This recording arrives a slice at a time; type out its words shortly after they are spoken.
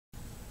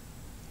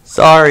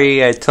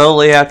Sorry, I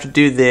totally have to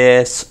do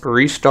this.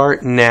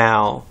 Restart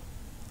now.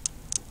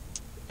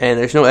 And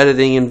there's no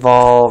editing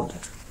involved.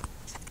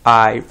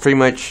 I pretty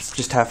much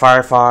just have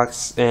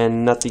Firefox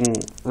and nothing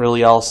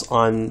really else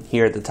on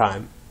here at the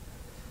time.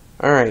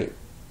 Alright.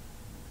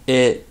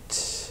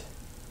 There's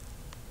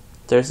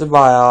the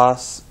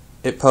BIOS.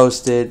 It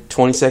posted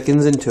 20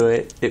 seconds into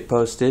it. It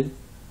posted.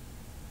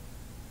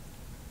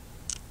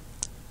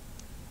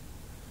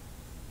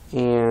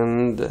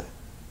 And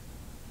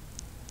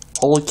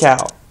holy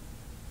cow.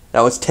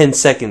 That was 10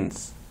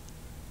 seconds.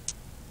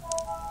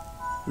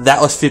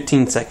 That was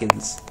 15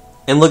 seconds.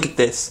 And look at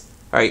this.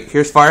 Alright,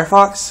 here's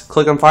Firefox.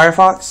 Click on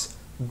Firefox.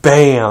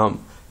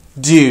 Bam!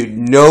 Dude,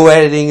 no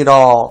editing at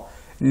all.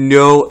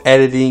 No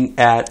editing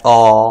at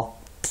all.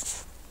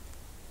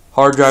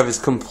 Hard drive is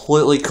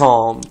completely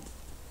calm.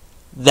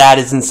 That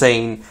is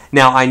insane.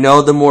 Now, I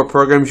know the more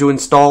programs you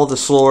install, the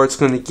slower it's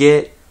going to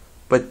get.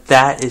 But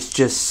that is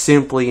just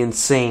simply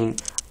insane.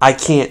 I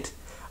can't.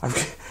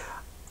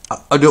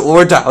 I'll do it one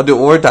more time. I'll do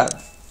it one more time.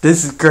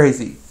 This is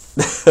crazy.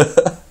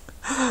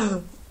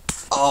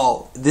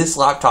 Oh, this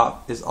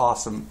laptop is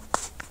awesome.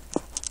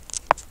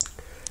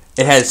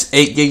 It has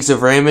 8 gigs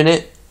of RAM in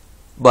it,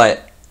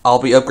 but I'll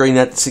be upgrading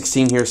that to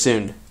 16 here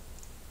soon.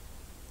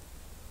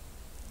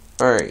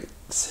 Alright,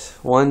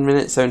 1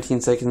 minute, 17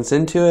 seconds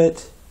into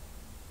it.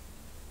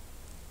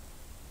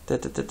 10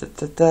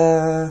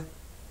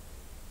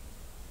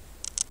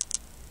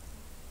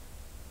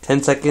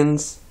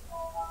 seconds.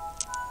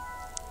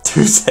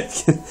 2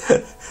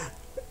 seconds.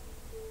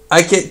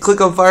 I can't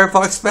click on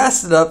Firefox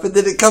fast enough and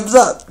then it comes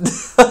up.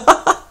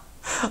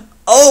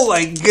 Oh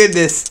my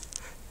goodness.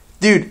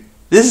 Dude,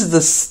 this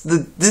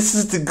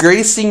is the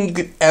greatest thing you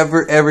could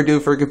ever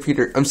do for a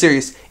computer. I'm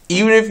serious.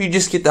 Even if you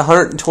just get the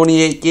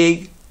 128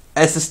 gig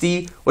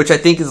SSD, which I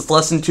think is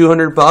less than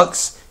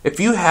 $200, if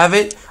you have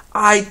it,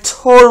 I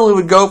totally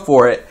would go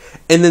for it.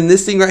 And then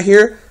this thing right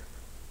here,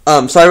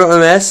 sorry about my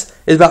mess,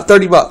 is about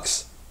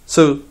 $30.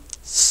 So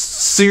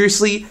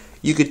seriously,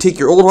 you could take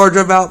your old hard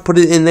drive out, put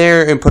it in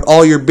there, and put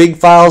all your big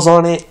files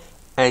on it.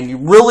 And you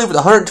really, with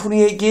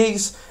 128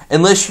 gigs,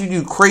 unless you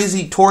do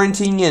crazy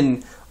torrenting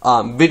and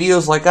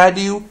videos like I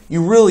do,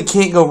 you really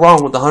can't go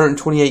wrong with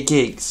 128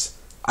 gigs.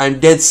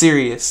 I'm dead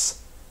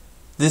serious.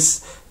 I'm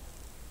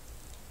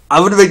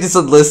going to make this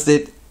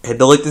unlisted and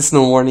delete this in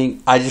the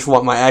morning. I just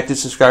want my active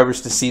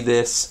subscribers to see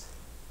this.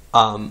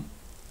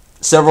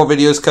 Several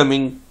videos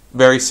coming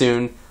very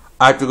soon.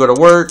 I have to go to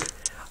work.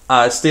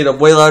 I stayed up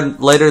way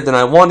later than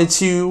I wanted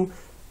to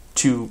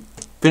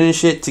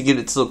finish it, to get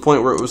it to the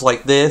point where it was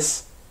like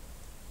this.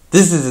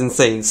 This is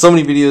insane. So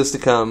many videos to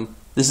come.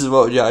 This is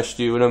What Would Josh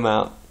Do, and I'm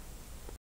out.